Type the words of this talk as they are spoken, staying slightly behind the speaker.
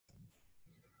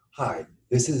Hi,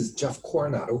 this is Jeff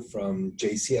Coronado from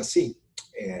JCSC,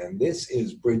 and this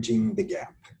is Bridging the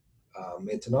Gap.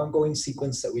 It's an ongoing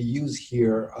sequence that we use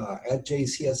here at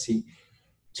JCSC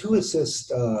to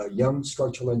assist young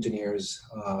structural engineers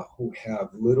who have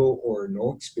little or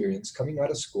no experience coming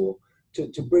out of school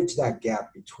to bridge that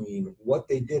gap between what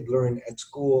they did learn at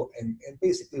school and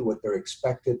basically what they're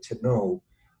expected to know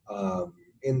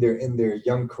in their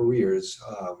young careers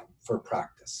for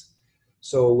practice.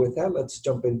 So with that, let's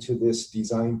jump into this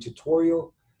design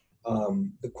tutorial.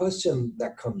 The question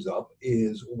that comes up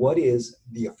is, what is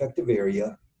the effective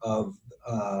area of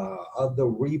the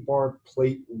rebar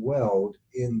plate weld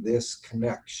in this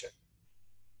connection?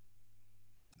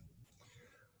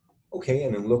 Okay,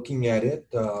 and in looking at it,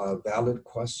 valid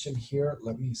question here.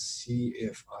 Let me see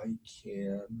if I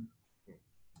can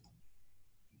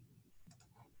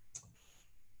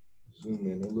zoom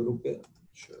in a little bit.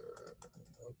 Sure,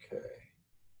 okay.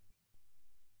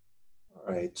 All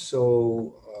right,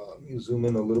 so let me zoom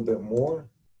in a little bit more.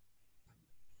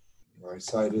 My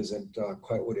side isn't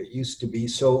quite what it used to be.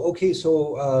 So, okay,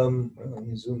 so let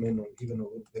me zoom in even a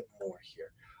little bit more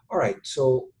here. All right,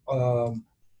 so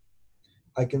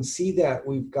I can see that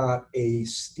we've got a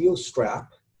steel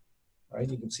strap, right?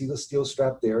 You can see the steel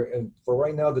strap there. And for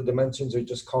right now, the dimensions are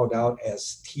just called out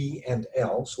as T and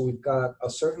L. So we've got a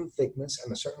certain thickness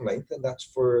and a certain length, and that's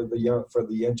for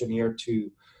the engineer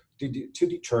to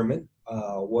determine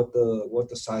what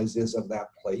the size is of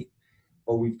that plate.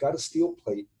 But we've got a steel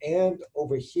plate, and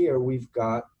over here we've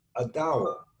got a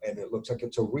dowel, and it looks like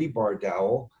it's a rebar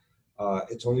dowel.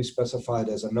 It's only specified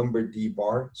as a number D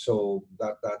bar, so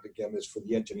that again is for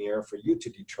the engineer, for you to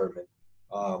determine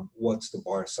what's the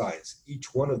bar size.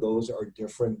 Each one of those are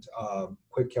different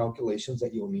quick calculations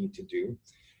that you'll need to do.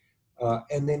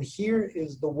 And then here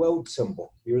is the weld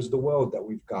symbol. Here's the weld that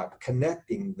we've got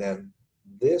connecting then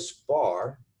this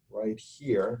bar right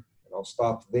here, and I'll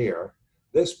stop there,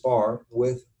 this bar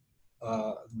with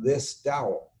this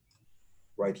dowel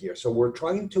right here. So we're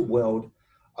trying to weld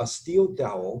a steel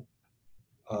dowel,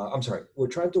 we're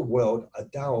trying to weld a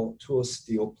dowel to a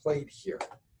steel plate here.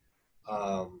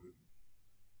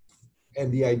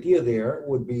 And the idea there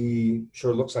would be,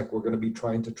 sure looks like we're going to be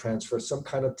trying to transfer some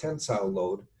kind of tensile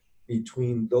load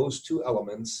between those two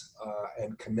elements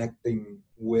and connecting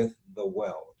with the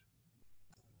weld.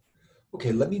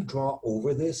 Okay, let me draw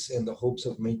over this in the hopes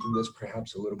of making this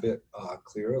perhaps a little bit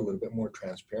clearer, a little bit more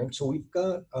transparent. So we've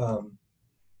got, let's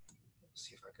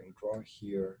see if I can draw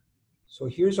here. So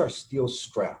here's our steel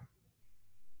strap.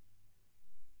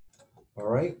 All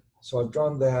right, so I've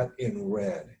drawn that in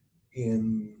red.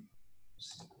 Use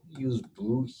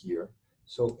blue here.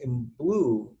 So in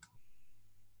blue,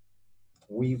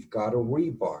 we've got a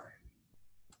rebar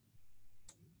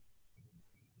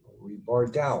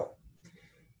dowel,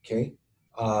 okay?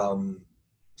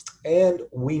 And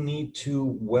we need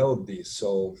to weld these.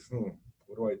 So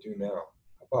what do I do now?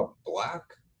 How about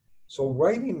black? So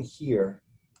right in here,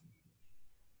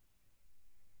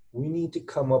 we need to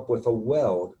come up with a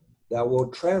weld that will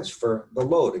transfer the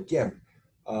load. Again,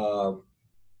 what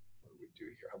do we do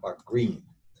here? How about green?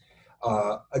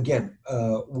 Again,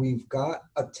 we've got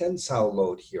a tensile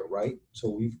load here, right? So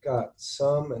we've got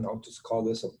some, and I'll just call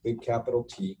this a big capital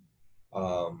T.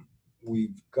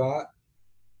 We've got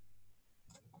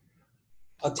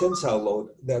a tensile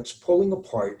load that's pulling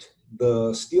apart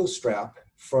the steel strap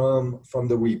from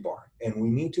the rebar, and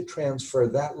we need to transfer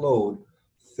that load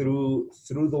through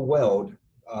the weld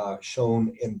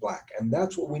shown in black, and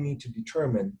that's what we need to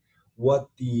determine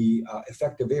what the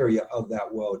effective area of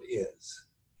that weld is.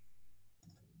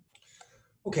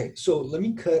 Okay, so let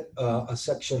me cut a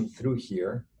section through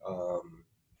here.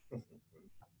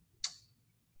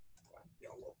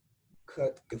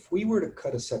 If we were to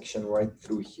cut a section right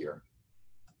through here,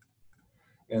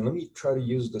 and let me try to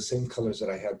use the same colors that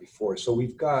I had before. So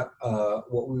we've got,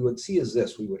 what we would see is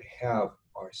this. We would have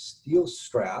our steel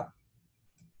strap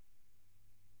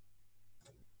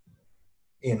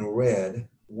in red.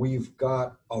 We've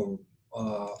got a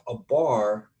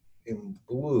bar in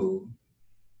blue.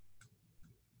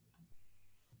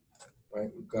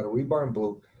 Right, we've got a rebar in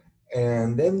blue.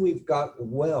 And then we've got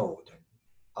weld.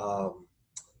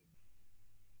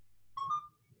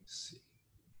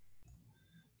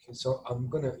 So I'm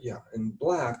gonna, in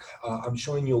black, I'm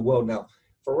showing you a weld. Now,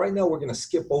 for right now, we're gonna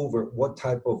skip over what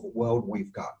type of weld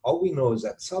we've got. All we know is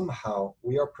that somehow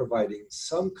we are providing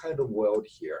some kind of weld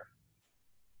here.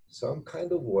 Some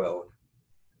kind of weld,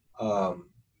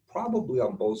 probably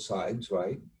on both sides,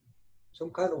 right? Some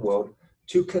kind of weld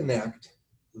to connect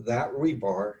that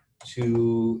rebar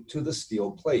to the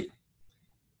steel plate.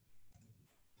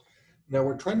 Now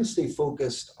we're trying to stay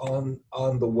focused on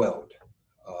the weld,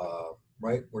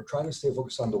 right? We're trying to stay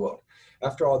focused on the weld.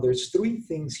 After all, there's three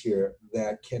things here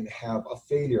that can have a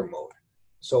failure mode.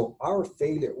 So our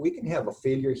failure, we can have a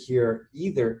failure here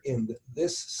either in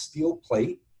this steel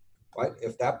plate, right?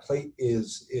 If that plate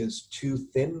is too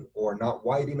thin or not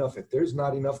wide enough, if there's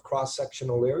not enough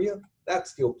cross-sectional area, that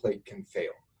steel plate can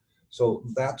fail. So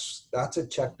that's a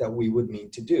check that we would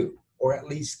need to do, or at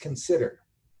least consider it.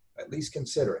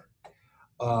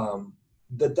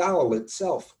 The dowel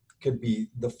itself could be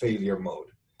the failure mode.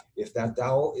 If that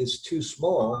dowel is too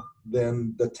small,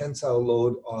 then the tensile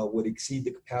load would exceed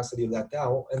the capacity of that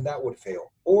dowel, and that would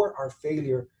fail. Or our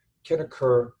failure can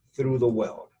occur through the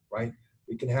weld, right?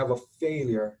 We can have a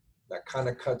failure that kind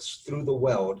of cuts through the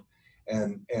weld,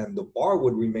 and the bar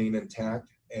would remain intact,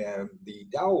 and the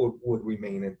dowel would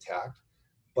remain intact,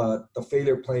 but the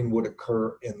failure plane would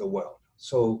occur in the weld.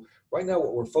 So right now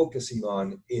what we're focusing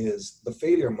on is the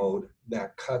failure mode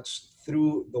that cuts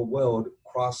through the weld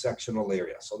cross-sectional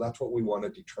area. So that's what we want to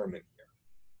determine here.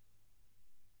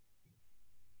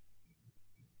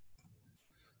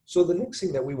 So the next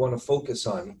thing that we want to focus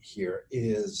on here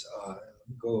is,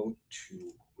 go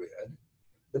to red.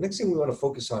 The next thing we want to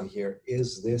focus on here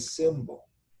is this symbol.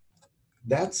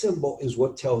 That symbol is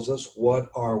what tells us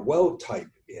what our weld type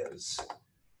is.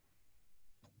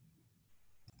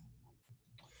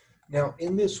 Now,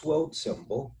 in this weld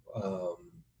symbol,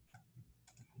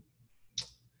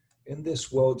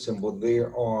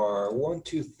 there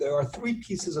are three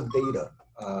pieces of data,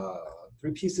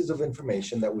 three pieces of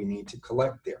information that we need to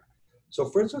collect there. So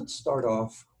first, let's start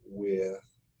off with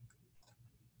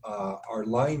our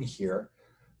line here.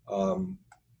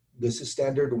 This is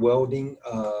standard welding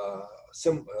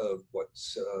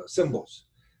symbols.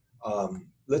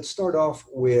 Let's start off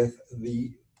with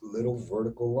the little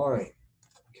vertical line.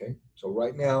 Okay, so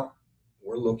right now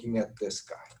we're looking at this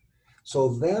guy.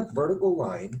 So that vertical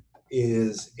line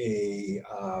is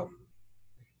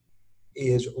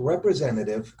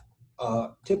representative,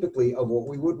 typically, of what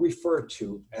we would refer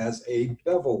to as a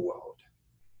bevel weld.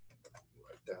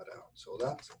 Write that out. So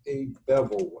that's a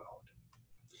bevel weld.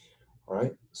 All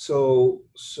right. So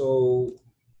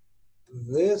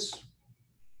this,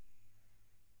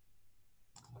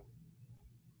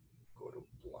 go to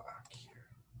black here.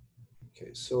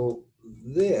 Okay, so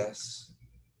this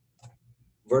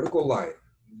vertical line,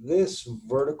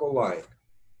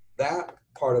 that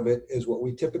part of it is what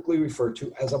we typically refer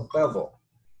to as a bevel.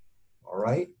 All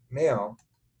right, now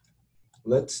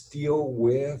let's deal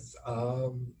with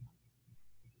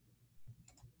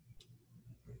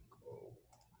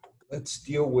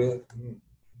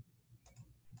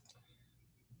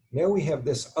now we have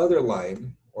this other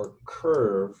line or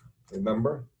curve,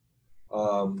 remember?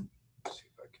 Let's see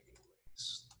if I can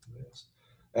erase this.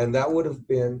 And that would have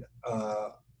been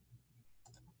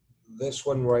this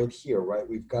one right here, right?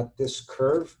 We've got this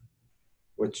curve,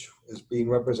 which is being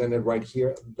represented right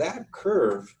here. That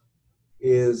curve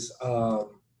is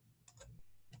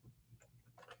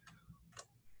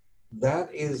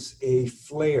that is a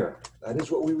flare. That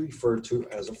is what we refer to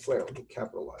as a flare. Let me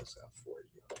capitalize that for you.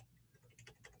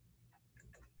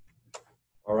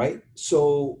 All right,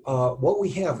 so what we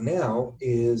have now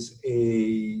is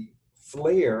a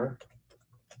flare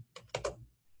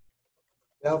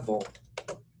bevel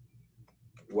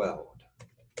weld.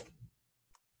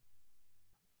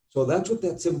 So that's what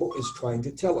that symbol is trying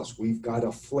to tell us. We've got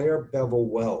a flare bevel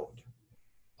weld.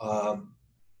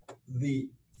 The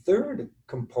third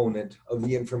component of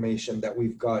the information that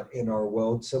we've got in our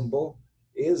weld symbol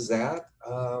is that,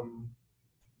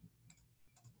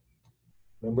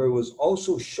 remember, it was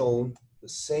also shown, the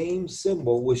same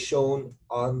symbol was shown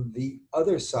on the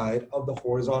other side of the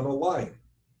horizontal line.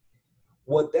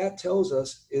 What that tells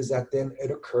us is that then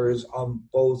it occurs on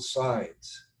both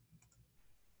sides.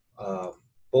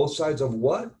 Both sides of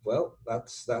what? Well,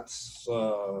 that's I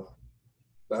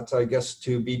guess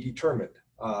to be determined.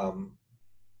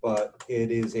 But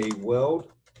it is a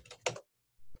weld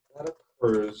that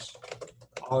occurs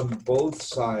on both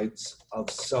sides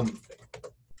of something.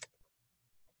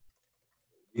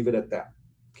 Leave it at that.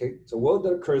 Okay, it's a weld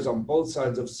that occurs on both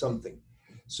sides of something.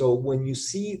 So when you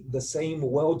see the same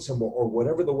weld symbol or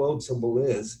whatever the weld symbol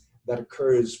is that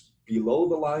occurs below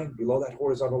the line, below that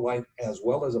horizontal line, as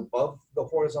well as above the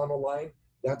horizontal line,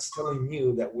 that's telling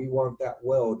you that we want that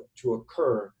weld to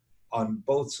occur on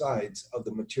both sides of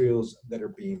the materials that are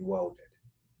being welded.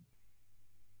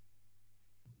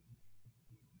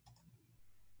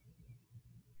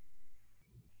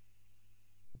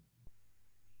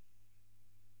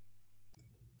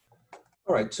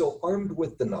 All right, so armed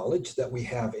with the knowledge that we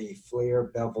have a flare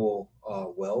bevel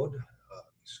weld,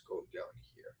 scroll down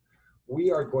we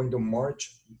are going to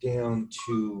march down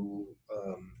to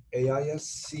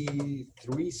AISC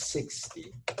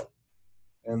 360,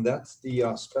 and that's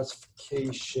the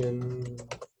specification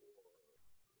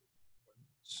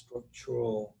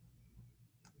structural,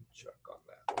 check on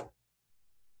that,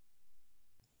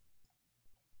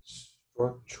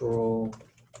 structural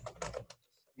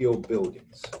steel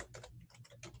buildings.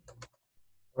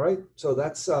 All right, so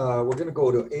that's, we're going to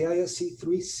go to AISC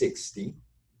 360.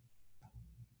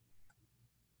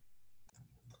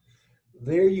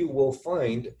 There you will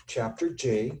find Chapter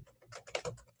J,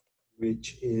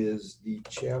 which is the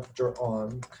chapter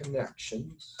on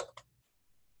connections.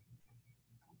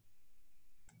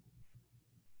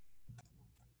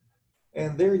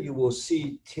 And there you will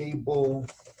see table,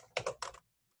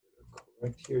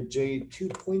 right here, J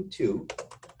 2.2,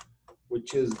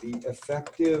 which is the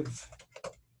effective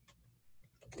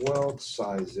weld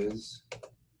sizes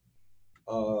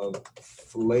of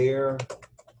flare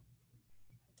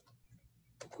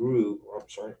groove, or I'm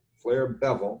sorry, flare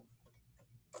bevel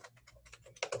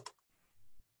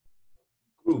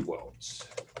groove welds.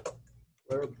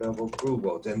 Flare bevel groove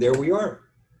welds. And there we are.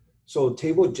 So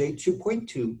table J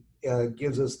 2.2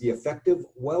 gives us the effective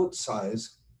weld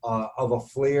size of a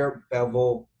flare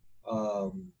bevel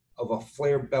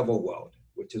weld,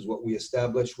 which is what we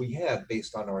established we had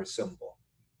based on our symbol.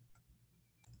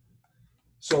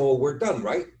 So we're done,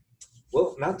 right?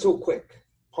 Well, not so quick.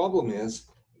 Problem is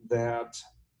that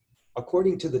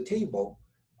according to the table,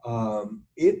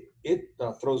 it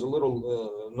throws a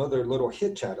little another little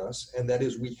hitch at us, and that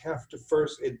is we have to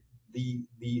first,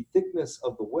 the thickness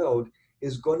of the weld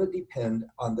is going to depend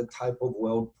on the type of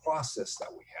weld process that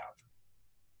we have.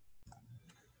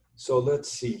 So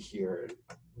let's see here.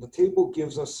 The table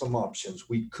gives us some options.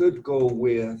 We could go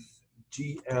with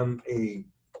GMAW,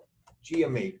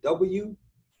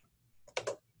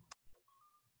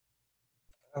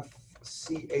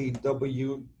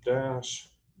 FCAW-G,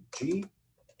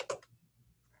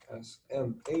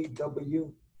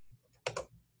 SMAW,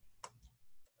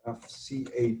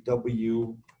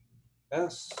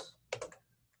 FCAW-S,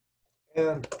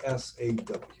 and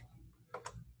SAW.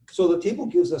 So the table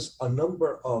gives us a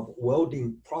number of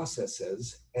welding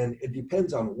processes, and it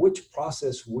depends on which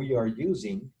process we are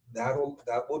using. That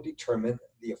will determine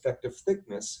the effective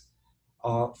thickness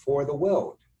for the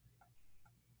weld.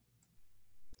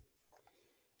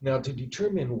 Now, to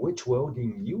determine which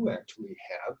welding you actually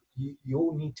have,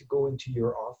 you'll need to go into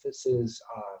your office's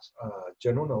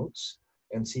general notes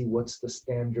and see what's the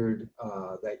standard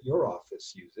that your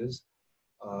office uses.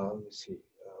 Let me see.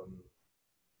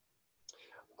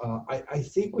 I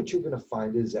think what you're going to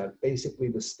find is that basically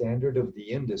the standard of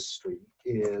the industry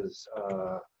is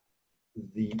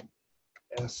the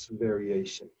S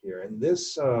variation here. And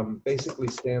this basically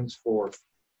stands for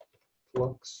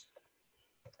flux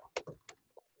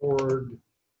cord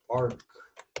arc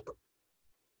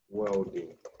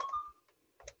welding.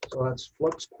 So that's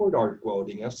flux cord arc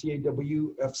welding,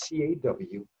 FCAW,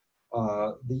 FCAW.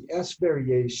 The S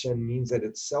variation means that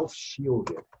it's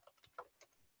self-shielded.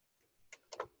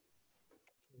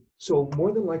 So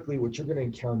more than likely what you're going to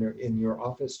encounter in your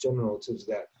office general notes is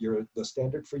that the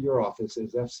standard for your office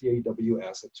is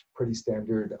FCAWS. It's pretty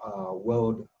standard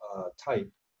weld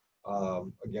type.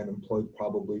 Again, employed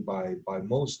probably by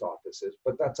most offices,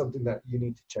 but that's something that you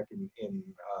need to check in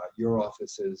your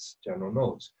office's general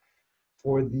notes.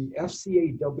 For the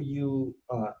FCAWS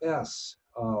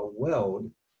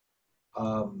weld,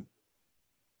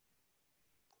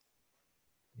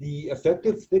 the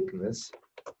effective thickness,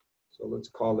 so let's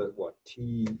call it what,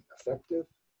 T effective,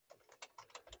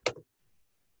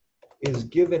 is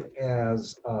given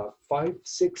as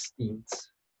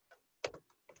 5/16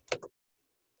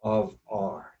 of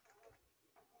R.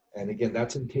 And again,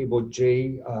 that's in table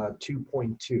J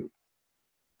 2.2.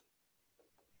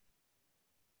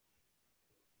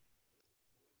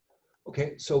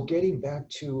 Okay, so getting back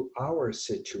to our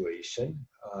situation,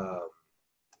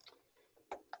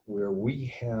 where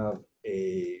we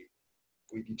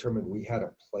determined we had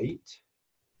a plate,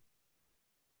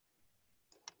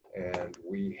 and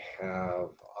we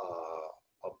have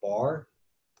a bar,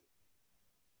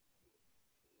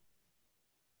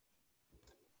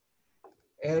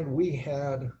 and we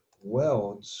had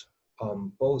welds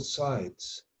on both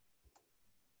sides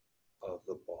of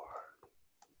the bar.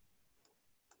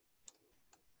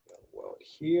 A weld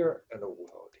here and a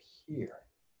weld here.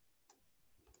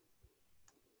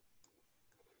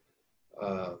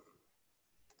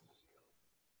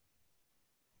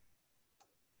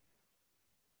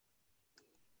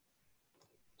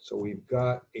 So we've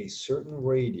got a certain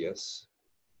radius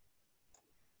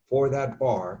for that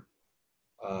bar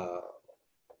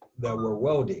that we're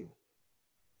welding.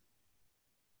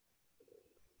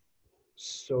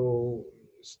 So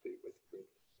stay with me.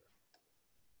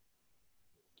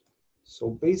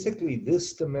 So basically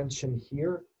this dimension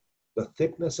here, the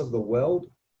thickness of the weld,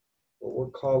 what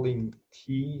we're calling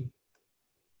T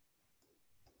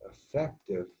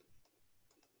effective,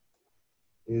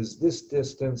 is this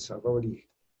distance. I've already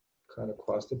kind of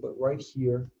crossed it, but right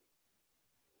here,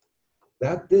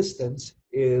 that distance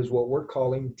is what we're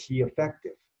calling T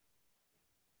effective.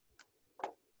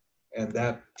 And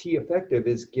that T effective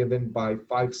is given by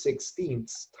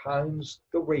 5/16 times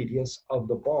the radius of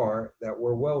the bar that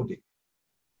we're welding.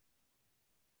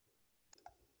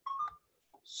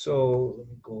 So let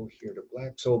me go here to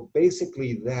black. So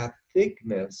basically that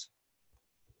thickness,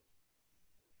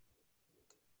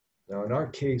 now in our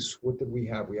case, what did we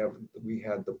have? We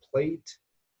had the plate,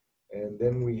 and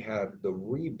then we had the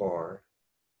rebar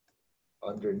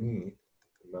underneath,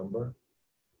 remember?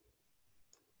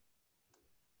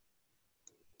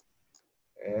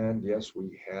 And yes,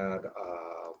 we had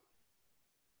a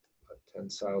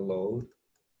tensile load,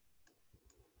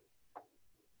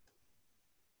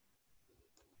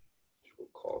 which we'll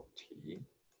call T.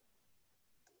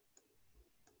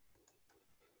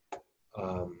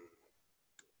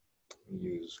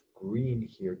 Use green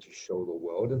here to show the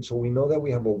weld. And so we know that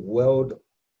we have a weld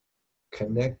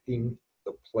connecting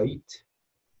the plate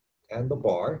and the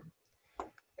bar.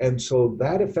 And so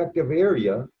that effective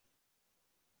area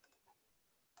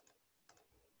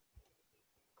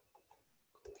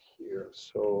here,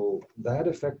 so that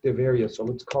effective area, so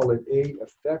let's call it A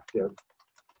effective,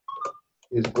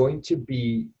 is going to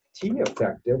be T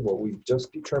effective, what we've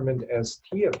just determined as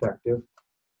T effective,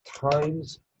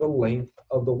 times the length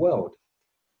of the weld.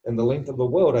 And the length of the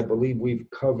weld, I believe we've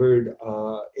covered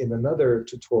in another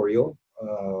tutorial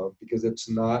because it's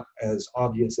not as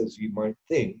obvious as you might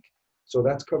think. So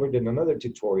that's covered in another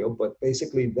tutorial, but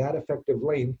basically that effective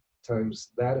length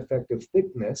times that effective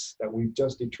thickness that we've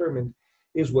just determined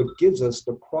is what gives us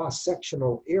the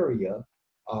cross-sectional area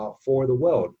for the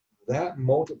weld. That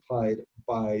multiplied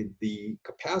by the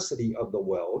capacity of the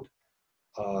weld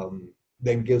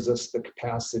then gives us the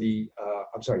capacity,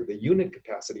 the unit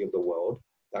capacity of the weld.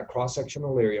 That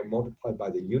cross-sectional area multiplied by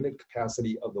the unit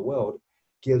capacity of the weld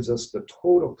gives us the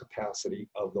total capacity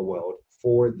of the weld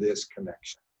for this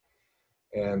connection.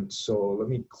 And so let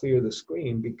me clear the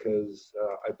screen because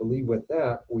I believe with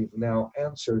that, we've now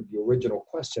answered the original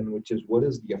question, which is what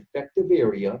is the effective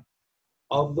area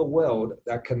of the weld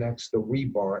that connects the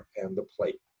rebar and the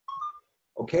plate?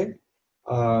 Okay?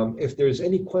 If there's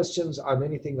any questions on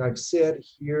anything I've said,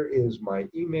 here is my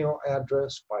email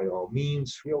address. By all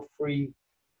means, feel free.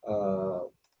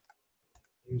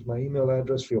 Here's my email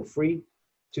address. Feel free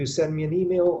to send me an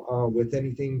email with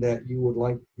anything that you would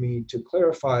like me to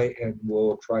clarify, and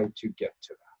we'll try to get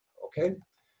to that. Okay?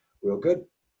 Real good.